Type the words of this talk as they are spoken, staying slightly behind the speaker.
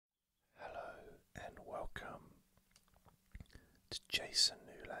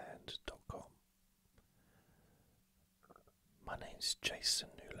jasonnewland.com. My name's Jason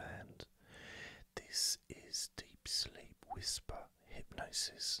Newland. This is Deep Sleep Whisper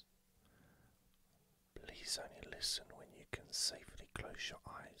Hypnosis. Please only listen when you can safely close your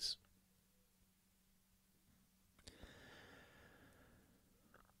eyes.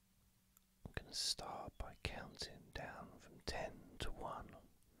 I'm going to start by counting down from 10 to 1.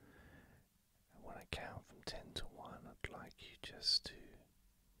 And when I count from 10 to 1, I'd like you just to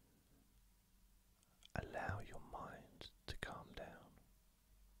allow your mind to calm down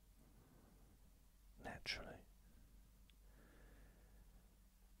naturally.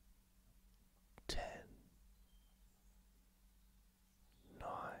 10, 9,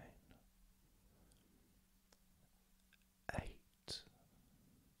 8,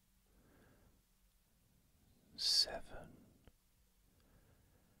 7,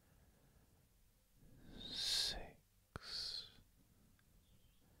 6,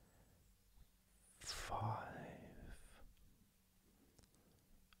 5,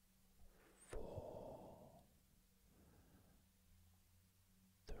 4,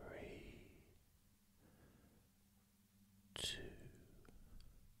 3, 2,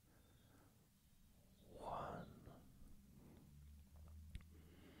 1.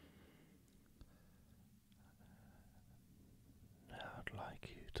 Now I'd like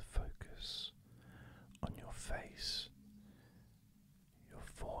you to focus on your face, your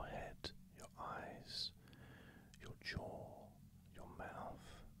forehead, your eyes, your jaw, your mouth.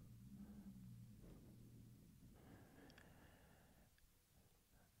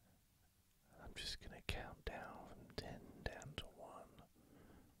 I'm just going to count down from 10 down to 1.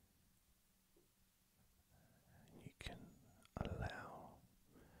 And you can allow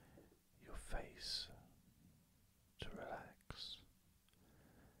your face to relax.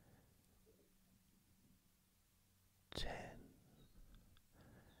 10,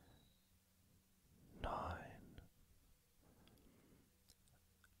 9,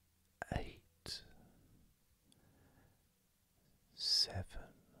 8, 7,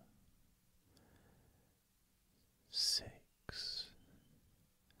 6,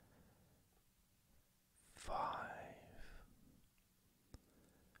 5,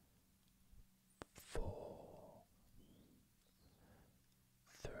 4,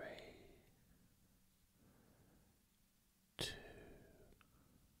 3, 2,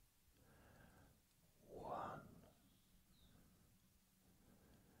 1.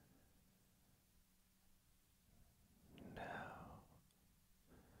 Now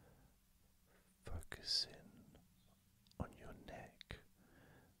focus in on your neck,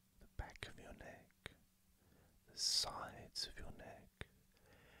 the back of your neck, the sides of your neck,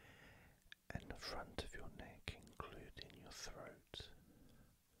 and the front of your neck, including your throat.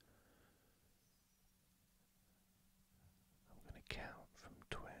 I'm going to count from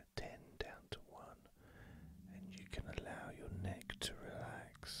 10 down to 1, and you can allow your neck to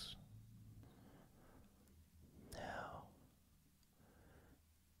relax. Now,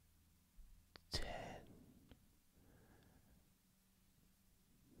 10,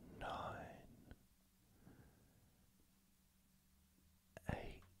 9, 8,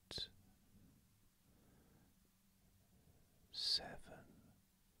 7,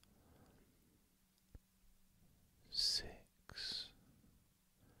 6,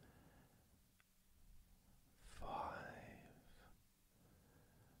 5,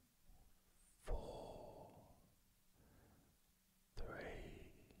 4, 3,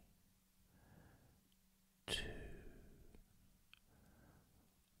 2,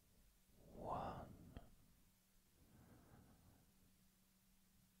 1.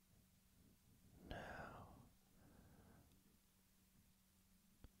 Now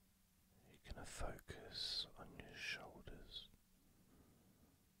you're going to focus on your shoulders,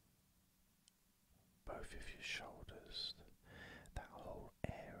 both of your shoulders, that whole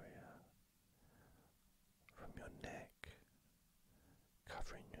area from your neck,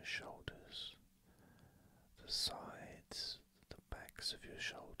 covering your shoulders, the sides, the backs of your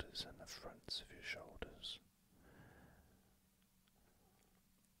shoulders and the fronts of your shoulders.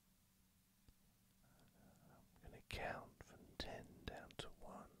 I'm going to count from 10 down to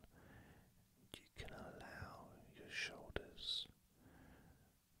 1. You can allow your shoulders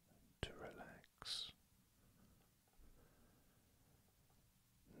to relax. Now, 10, 9, 8, 7, 6, 5, 4, 3, 2, 1. Now focus in on your neck, the back of your neck, the sides of your neck, the fronts of your shoulders, the sides, the backs of your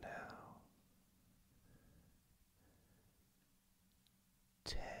shoulders and the fronts of your shoulders.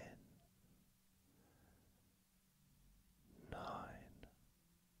 I'm going to count from 10 down to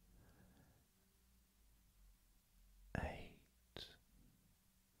 1. You can allow your shoulders to relax. Now, 10, 9, 8,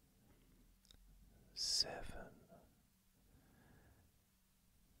 7, 6, 5, 4, 3, 2, 1.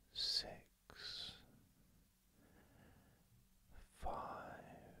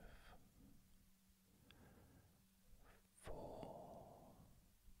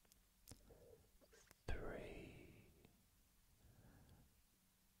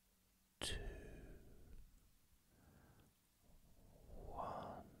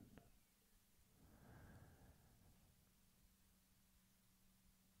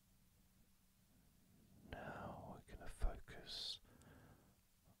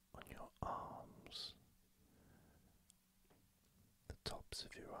 your arms, the tops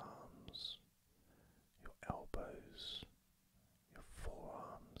of your arms, your elbows, your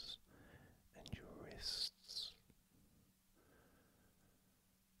forearms, and your wrists.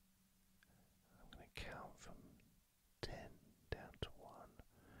 I'm going to count from 10 down to 1,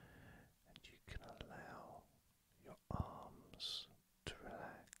 and you can allow your arms to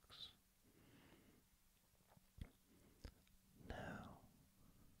relax. Now,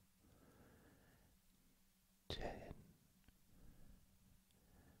 10,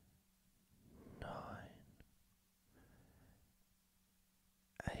 9,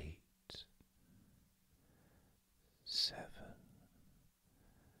 8, 7,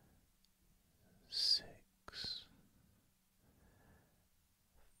 6,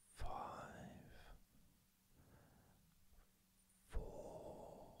 5, 4,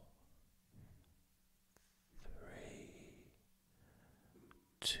 3,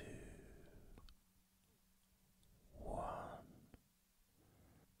 2, 1.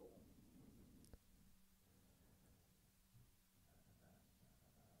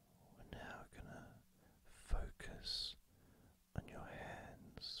 We're now going to focus on your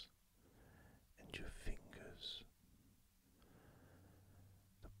hands and your fingers,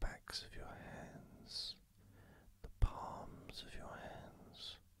 the backs of your hands, the palms of your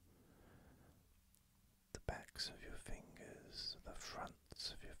hands, the backs of your fingers, the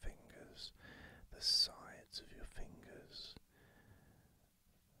fronts of your fingers, the sides of your fingers,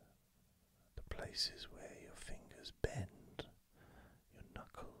 the places where your fingers bend, your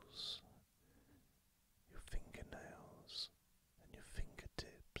knuckles, your fingernails, and your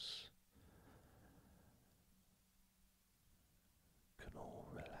fingertips can all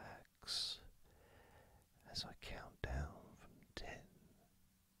relax as I count down from 10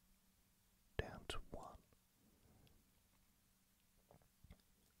 down to 1.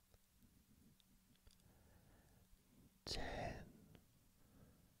 10,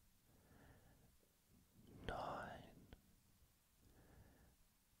 9,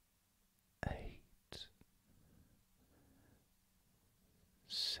 8,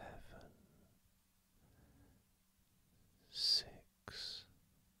 7, 6,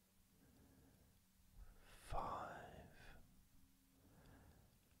 5,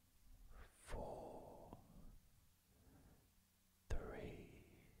 4, 3,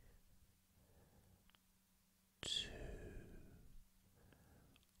 2,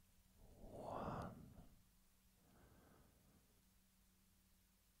 1.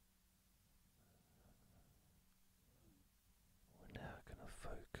 We're now going to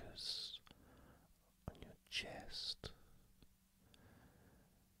focus on your chest,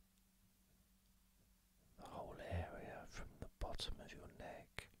 the whole area from the bottom of your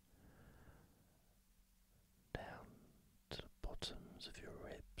neck down to the bottoms of your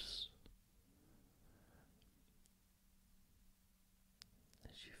ribs.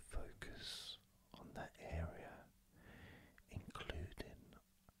 As you focus on that area, including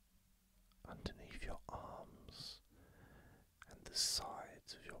underneath your arms and the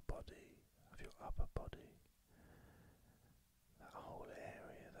sides of your body, of your upper body, that whole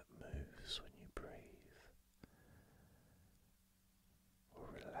area that moves when you breathe will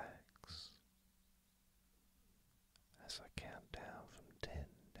relax as I count down from 10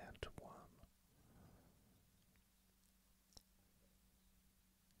 down to 1.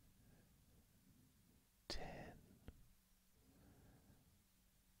 10,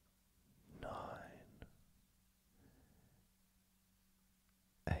 9,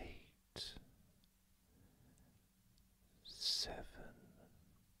 8, 7,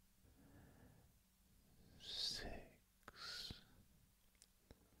 6,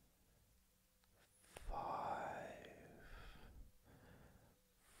 5,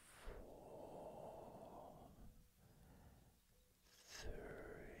 4, 3,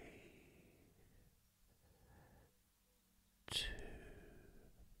 2,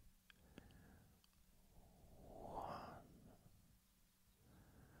 1.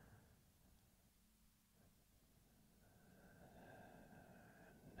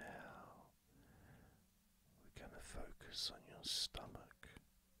 Now we're going to focus on your stomach,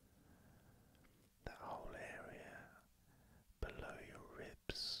 that whole area below your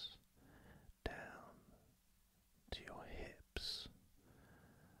ribs, down to your hips,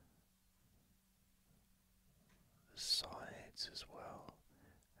 the sides as well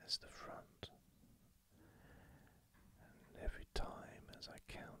as the front. And every time as I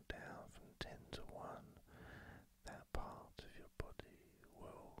count down from 10 to 1, that part of your body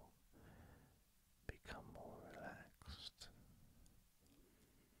will become more relaxed.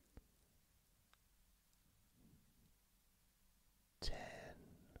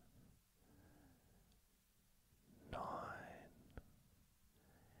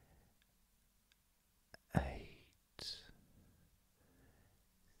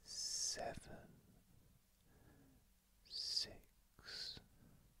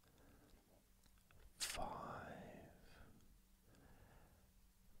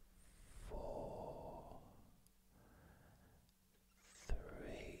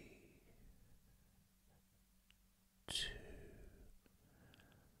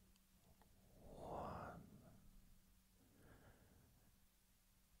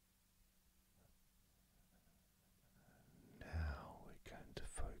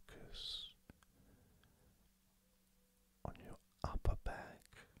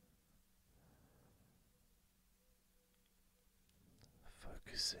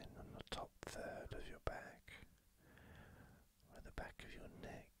 focusing on the top third of your back, where the back of your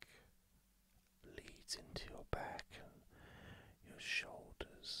neck leads into your back and your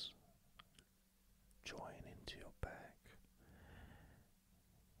shoulders join into your back.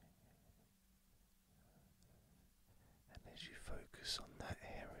 And as you focus on that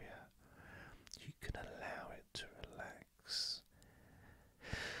area, you can allow it to relax.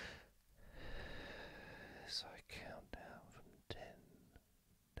 As I count down from 10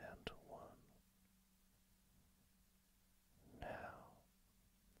 down to 1. Now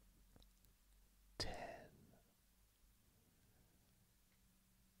 10,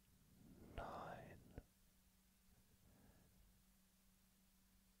 9,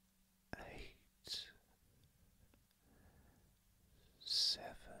 8, 7,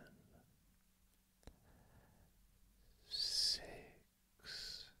 6,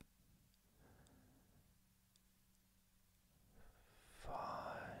 5,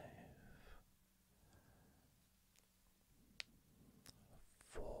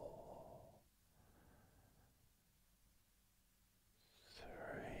 4, 3,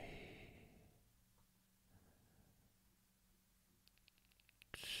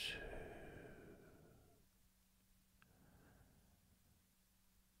 2,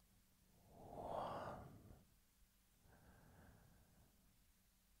 1.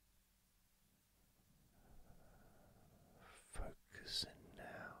 Focusing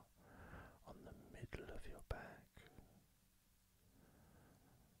now on the middle of your back,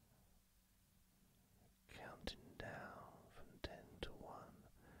 counting down from 10 to 1,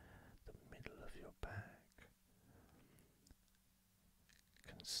 the middle of your back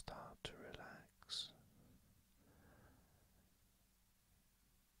can start to relax.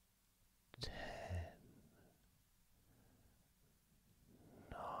 10,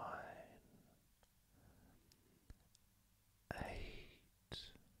 9, 8,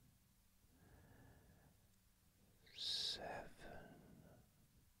 7,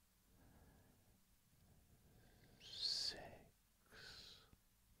 6,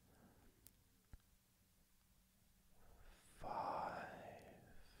 5,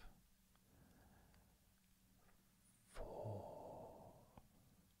 4,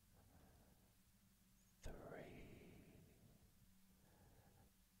 3,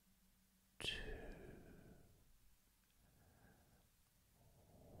 2,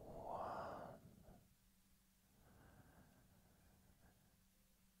 1.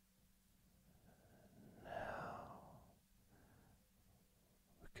 Now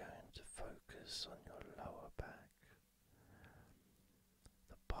we're going to focus on your lower back,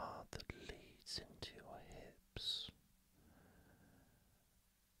 the part that leads into your hips,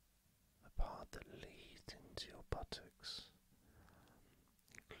 the part that leads into your buttocks,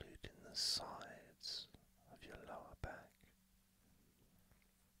 including the sides of your lower back.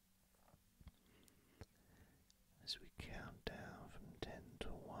 As we count down from 10 to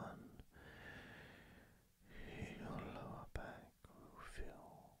 1, your lower back will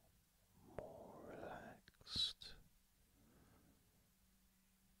feel more relaxed.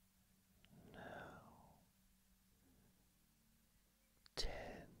 Now 10,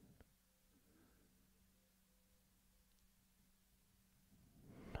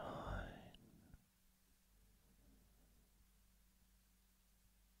 9,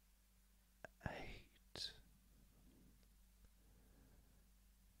 8,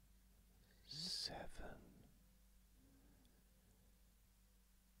 7,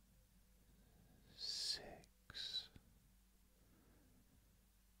 6,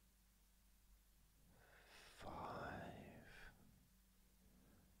 5,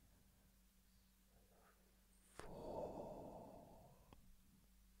 4,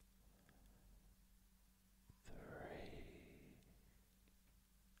 3,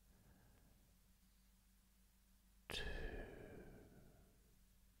 2,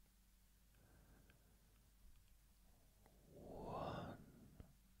 1.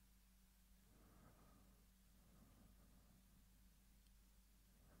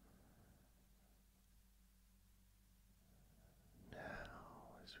 Now,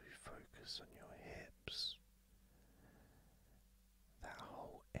 as we focus on your hips, that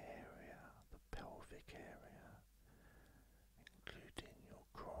whole area, the pelvic area, including your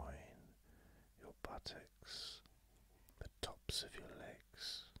groin, your buttocks, the tops of your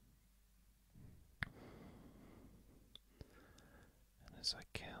legs. And as I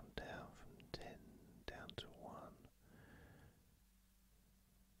count down from 10 down to 1,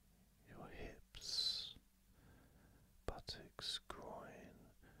 your hips, buttocks, groin,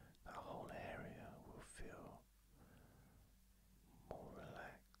 that whole area will feel more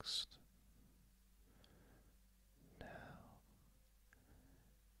relaxed. Now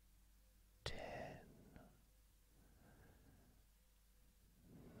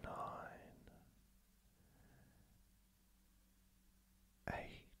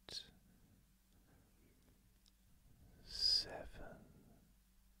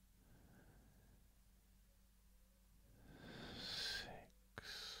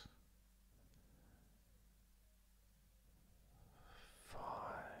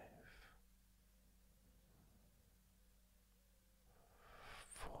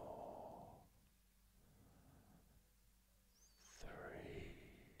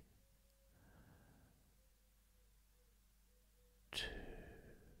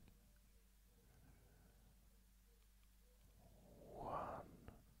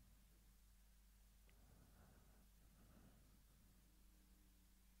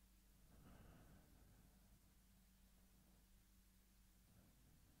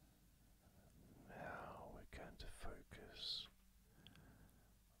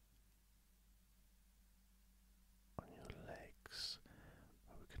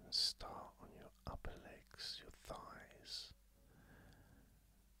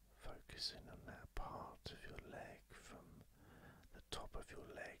focusing on that part of your leg from the top of your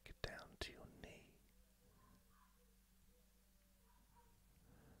leg down to your knee.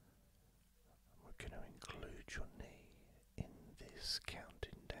 We're going to include your knee in this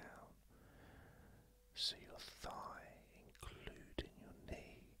counting down, so your thigh, including your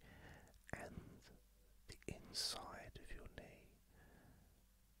knee and the inside of your knee,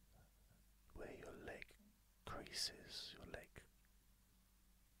 where your leg creases, your leg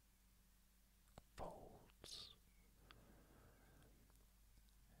folds.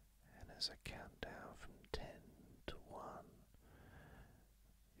 And as I count down from 10 to 1,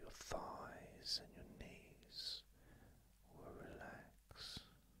 your thighs and your knees will relax.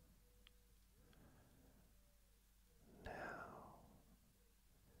 Now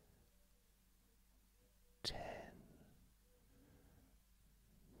 10,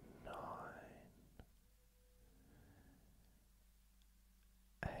 9,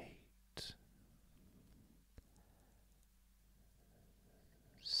 8,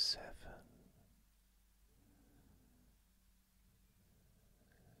 7,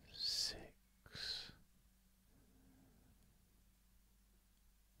 6,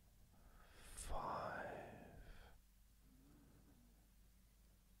 5,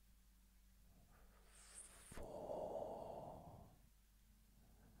 4,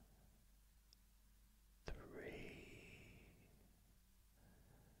 3,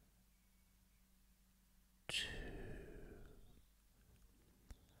 2,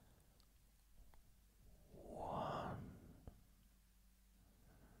 1.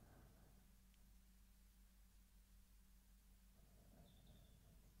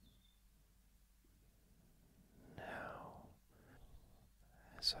 Now,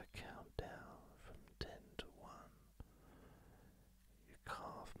 as I count down from 10 to 1, your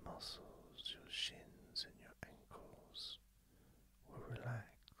calf muscles, your shins and your ankles will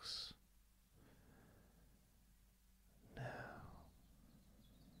relax. Now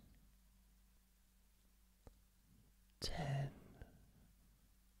 10,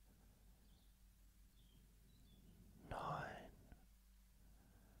 9,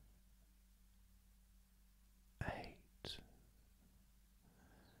 8,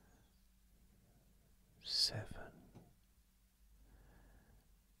 7,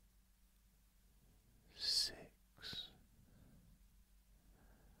 6,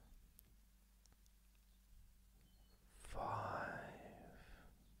 5,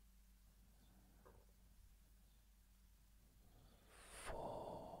 4,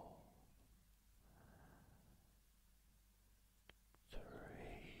 3,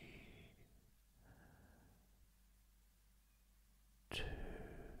 2,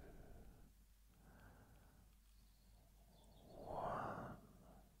 1.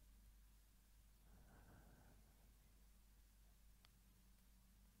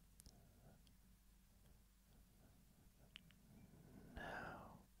 Now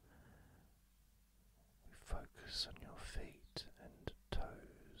we focus on your feet and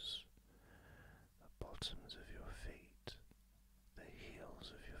toes, the bottoms of your feet, the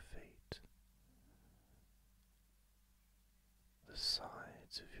heels of your feet, the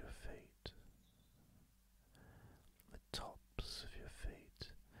sides of your feet, the tops of your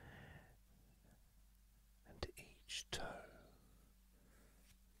feet, and each toe,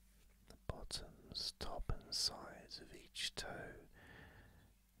 the bottoms, top and sides of each toe,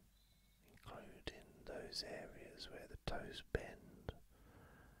 including those areas where the toes bend,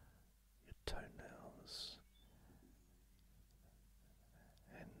 your toenails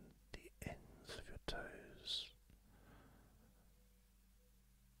and the ends of your toes,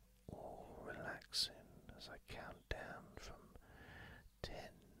 all relaxing as I count down from 10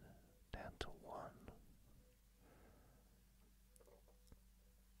 down to 1.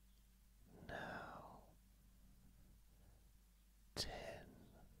 Now 10,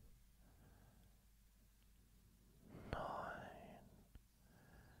 9,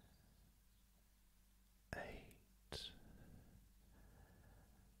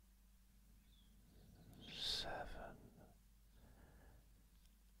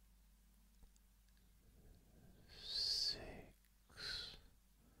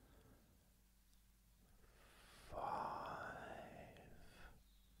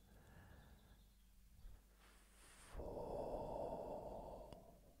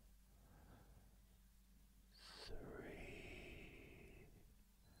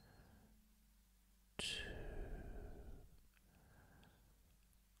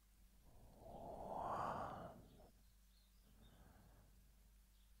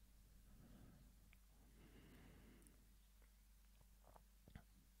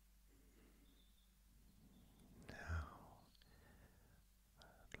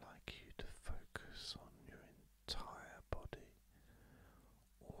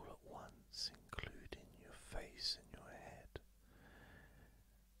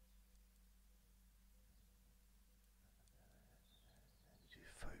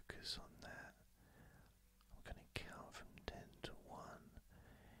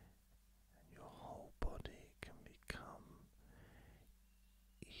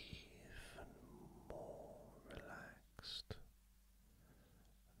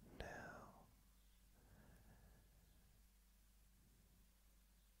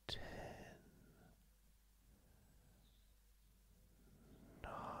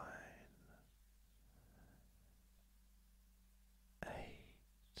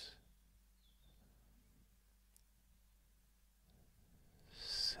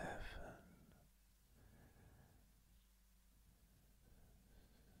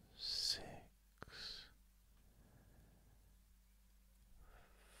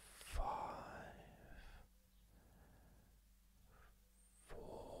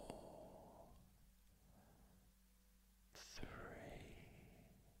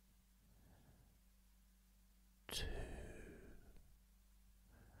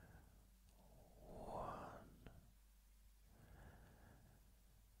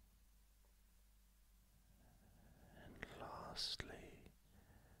 asleep.